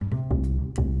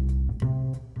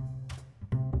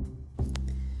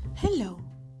Hello,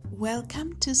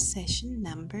 welcome to session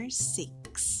number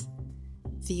 6.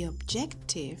 The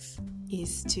objective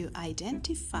is to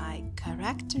identify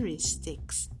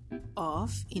characteristics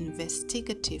of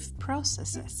investigative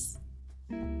processes.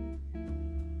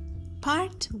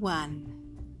 Part 1.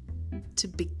 To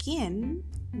begin,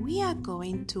 we are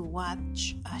going to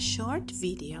watch a short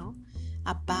video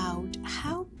about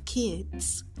how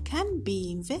kids can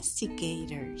be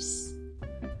investigators.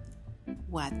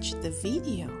 Watch the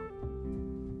video.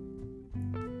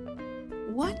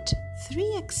 What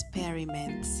 3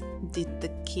 experiments did the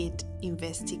kid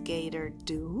investigator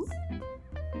do?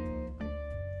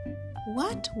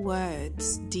 What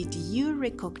words did you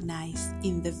recognize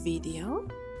in the video?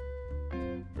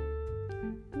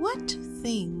 What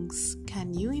things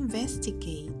can you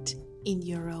investigate in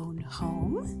your own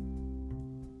home?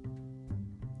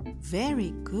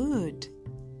 Very good.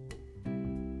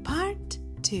 Part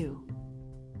 2.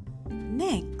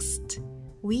 Next,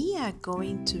 we are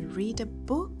going to read a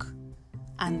book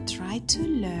and try to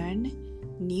learn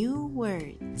new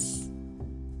words.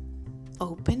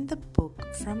 Open the book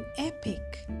from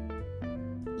Epic.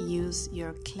 Use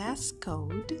your class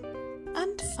code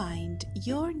and find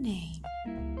your name.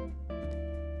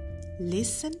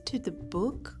 Listen to the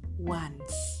book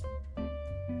once.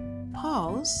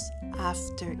 Pause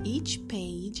after each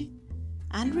page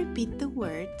and repeat the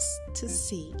words to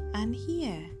see and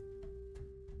hear.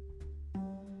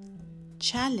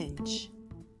 Challenge.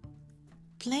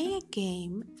 Play a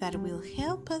game that will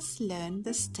help us learn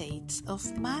the states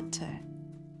of matter.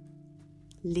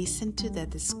 Listen to the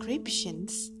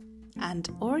descriptions and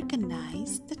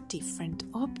organize the different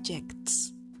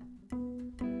objects.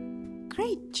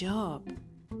 Great job!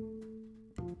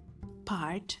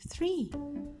 Part 3.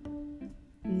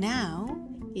 Now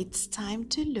it's time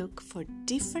to look for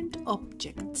different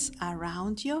objects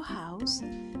around your house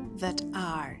that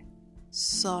are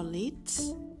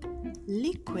solids,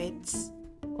 liquids,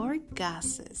 or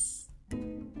gases.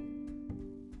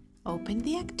 Open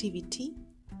the activity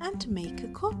and make a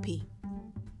copy.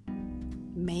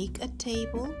 Make a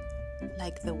table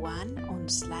like the one on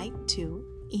slide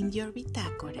 2 in your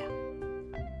bitácora.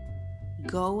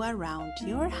 Go around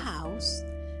your house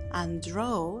and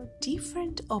draw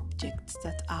different objects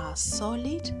that are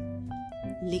solid,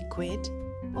 liquid,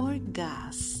 or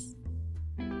gas.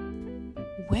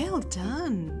 Well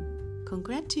done!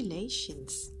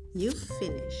 Congratulations, you've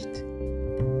finished.